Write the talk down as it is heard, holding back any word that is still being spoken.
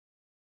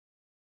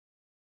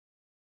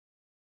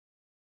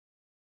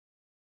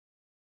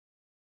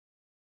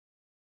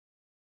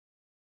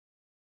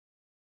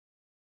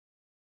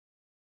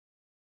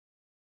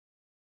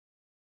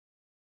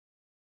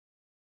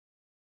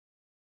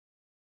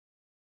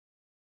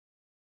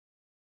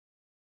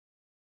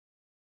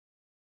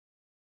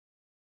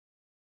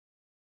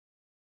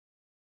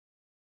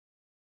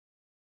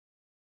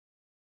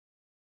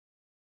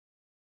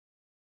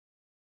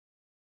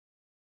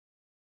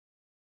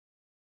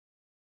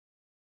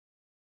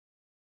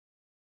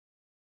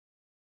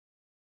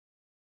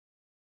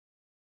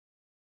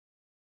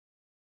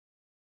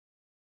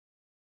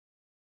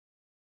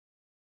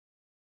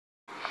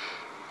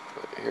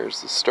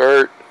Here's the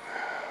start.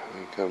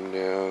 We come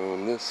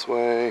down this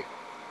way.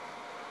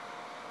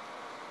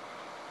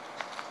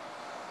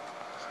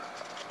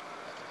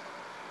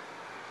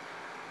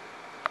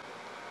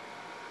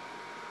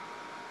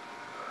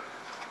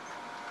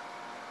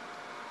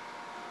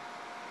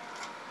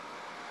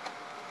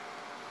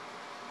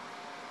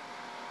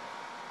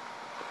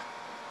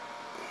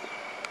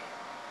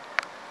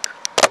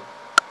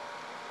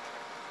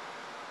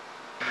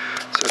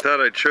 So I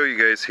thought I'd show you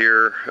guys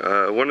here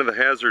one of the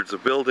hazards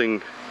of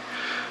building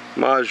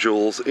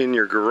modules in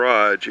your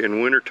garage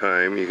in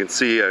wintertime. You can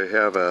see I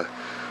have a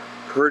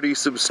pretty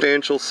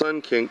substantial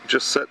sun kink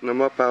just setting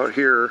them up out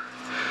here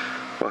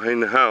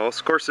behind the house.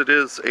 Of course it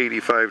is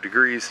 85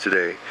 degrees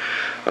today.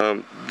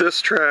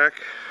 This track,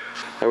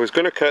 I was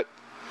going to cut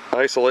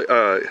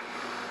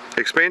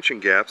expansion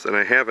gaps, and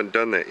I haven't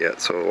done that yet,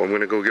 so I'm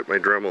going to go get my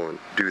Dremel and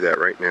do that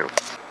right now.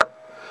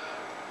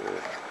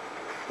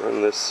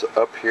 Run this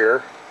up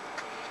here.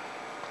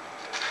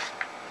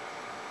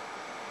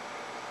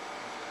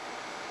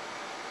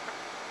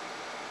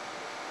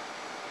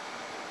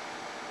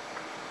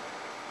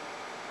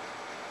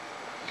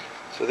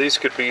 So these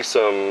could be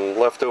some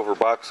leftover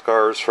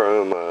boxcars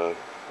from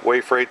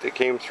way freight that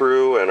came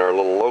through, and our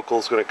little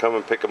local's going to come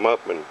and pick them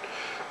up and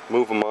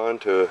move them on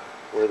to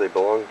where they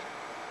belong.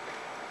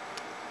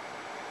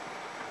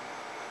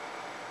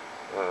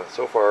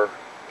 So far,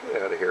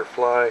 get out of here,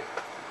 fly.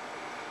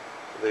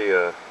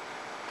 The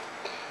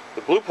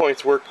blue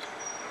points work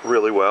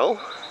really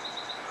well,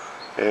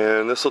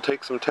 and this will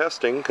take some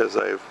testing because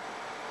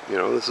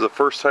this is the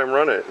first time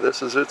running it.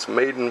 This is its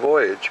maiden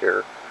voyage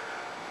here.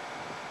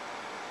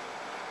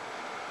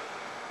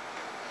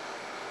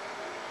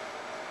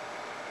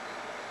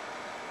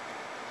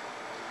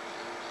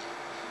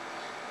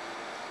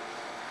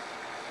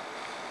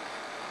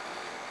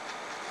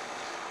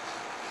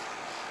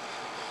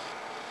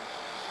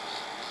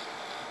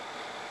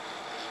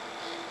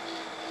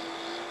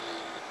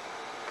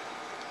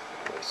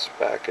 Let's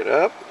back it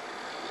up.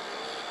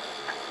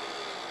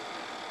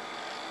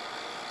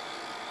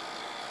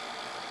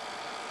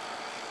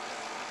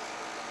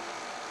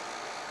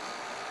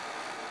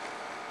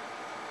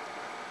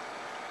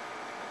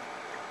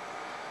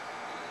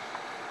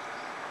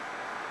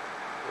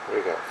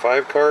 We got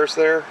 5 cars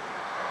there.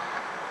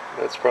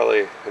 That's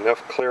probably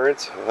enough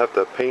clearance. I'll have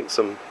to paint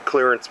some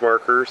clearance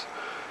markers.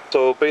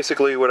 So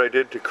basically what I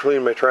did to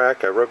clean my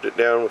track, I rubbed it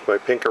down with my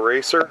pink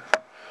eraser,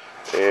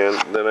 and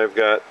then I've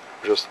got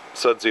just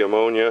sudsy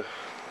ammonia,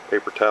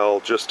 paper towel,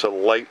 just to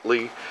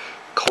lightly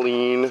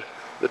clean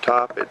the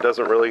top. It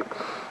doesn't really,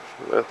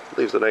 well,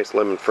 leaves a nice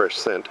lemon fresh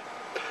scent,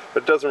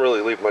 but it doesn't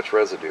really leave much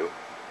residue.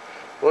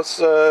 Let's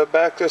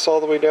back this all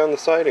the way down the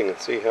siding and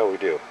see how we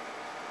do.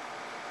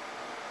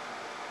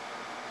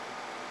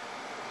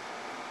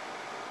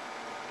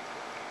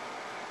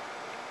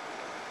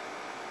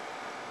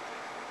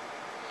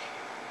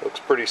 Looks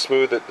pretty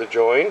smooth at the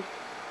join.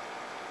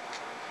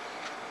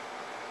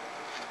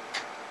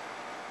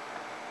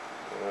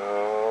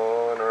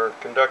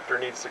 Conductor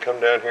needs to come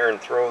down here and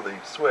throw the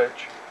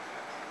switch,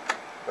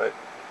 but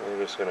we're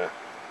just going to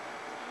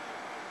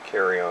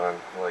carry on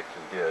like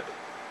he did.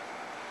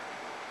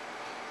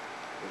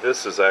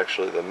 This is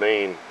actually the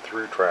main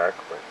through track,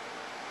 but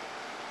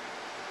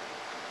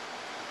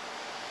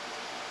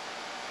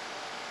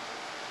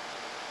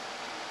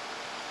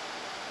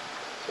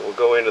so we'll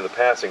go into the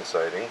passing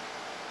siding.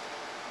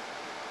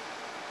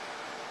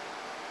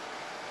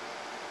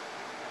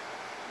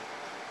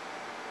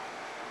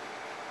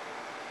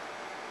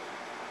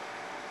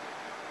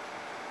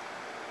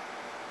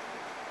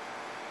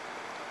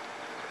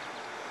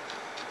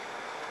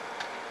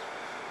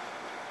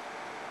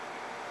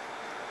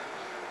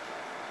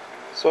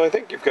 So I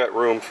think you've got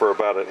room for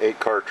about an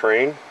 8-car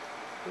train. You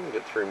can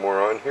get 3 more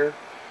on here.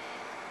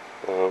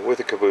 With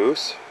a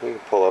caboose. You can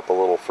pull up a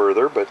little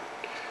further, but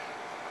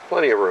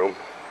plenty of room.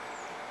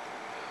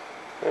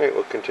 Alright,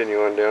 we'll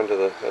continue on down to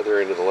the other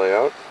end of the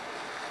layout.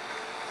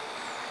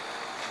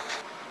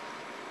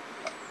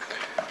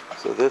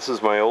 So this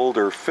is my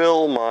older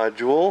fill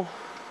module.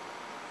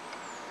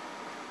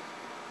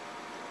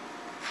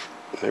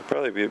 It'd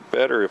probably be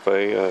better if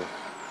I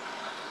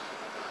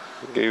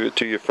gave it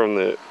to you from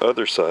the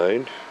other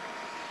side.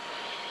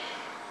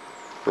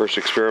 First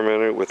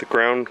experimented with the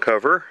ground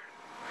cover,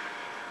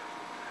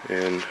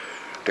 and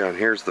down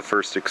here's the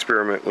first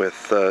experiment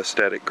with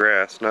static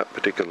grass. Not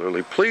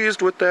particularly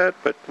pleased with that,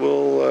 but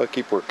we'll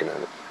keep working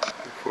on it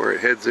before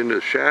it heads into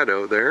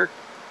shadow there.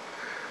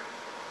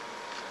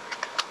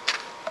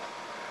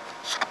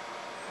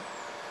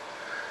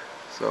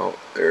 So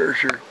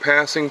there's your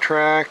passing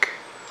track.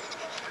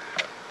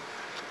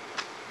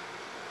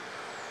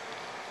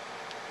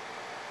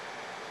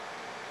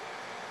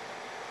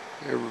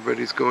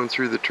 Everybody's going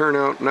through the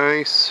turnout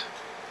nice.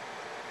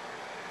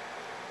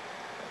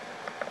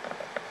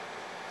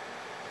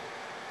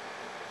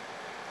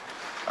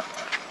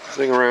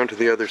 Swing around to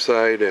the other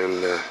side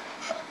and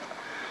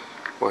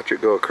watch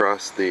it go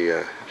across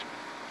the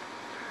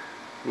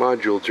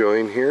module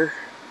join here.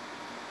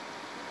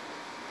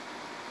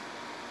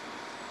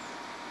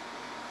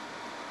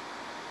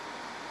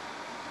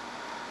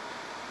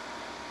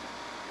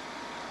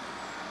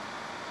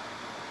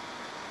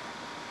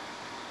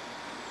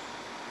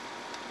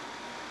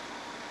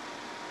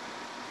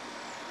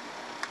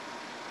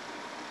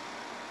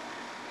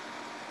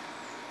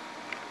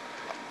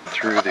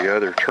 through the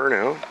other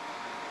turnout.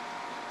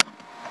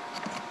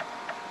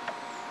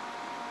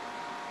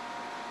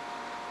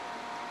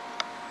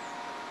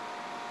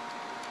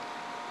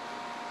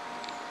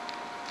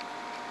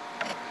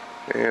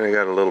 And I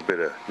got a little bit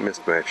of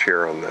mismatch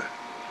here on the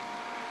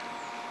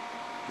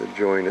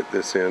joint at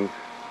this end.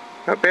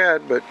 Not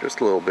bad, but just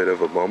a little bit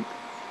of a bump.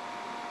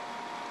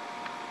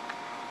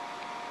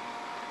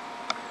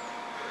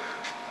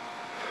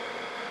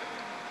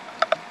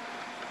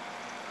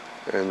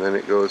 And then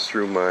it goes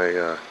through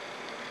my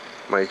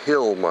my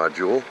hill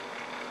module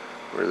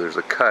where there's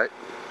a cut.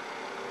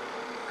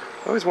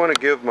 I always want to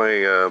give my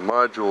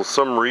module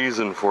some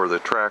reason for the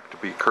track to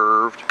be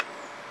curved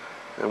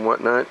and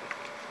whatnot.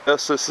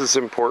 Yes, this is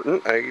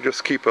important. I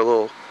just keep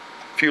a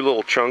few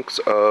little chunks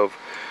of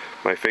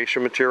my fascia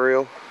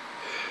material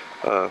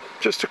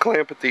just to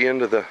clamp at the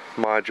end of the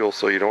module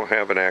so you don't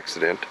have an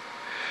accident.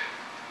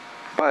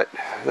 But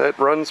that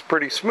runs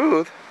pretty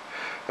smooth.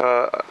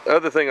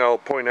 Other thing I'll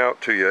point out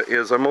to you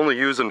is I'm only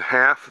using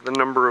half the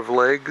number of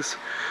legs.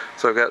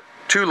 So I've got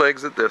 2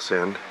 legs at this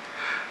end,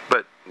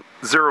 but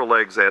 0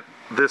 legs at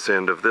this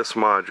end of this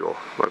module.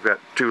 I've got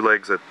 2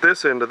 legs at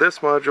this end of this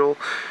module,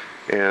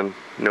 and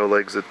no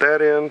legs at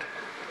that end,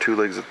 2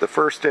 legs at the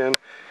first end,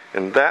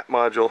 and that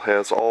module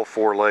has all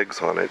 4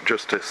 legs on it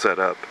just to set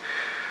up.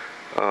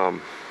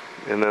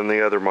 And then the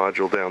other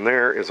module down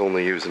there is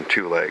only using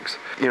 2 legs.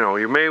 You know,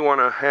 you may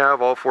want to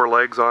have all 4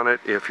 legs on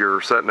it if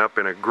you're setting up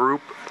in a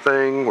group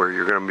thing where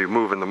you're going to be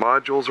moving the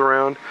modules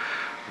around,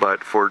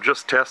 but for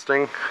just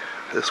testing,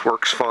 this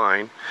works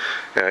fine.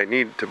 And I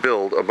need to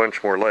build a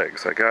bunch more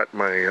legs. I got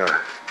my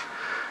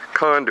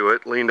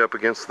conduit leaned up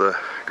against the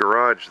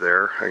garage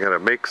there. I gotta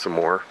make some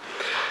more.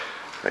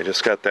 I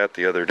just got that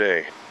the other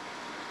day.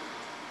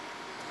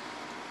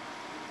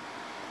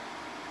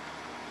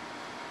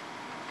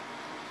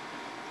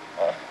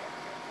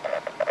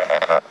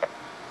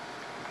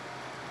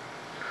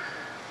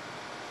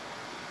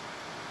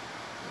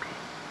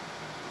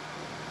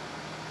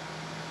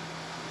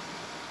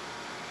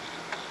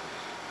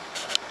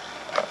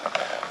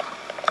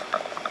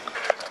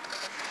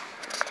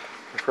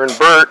 My friend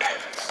Bert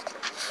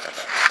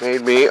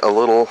made me a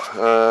little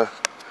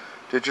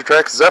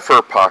Digitrax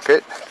Zephyr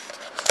pocket.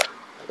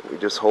 We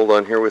just hold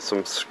on here with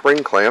some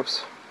spring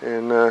clamps,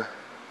 and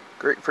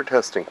great for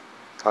testing.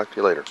 Talk to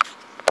you later.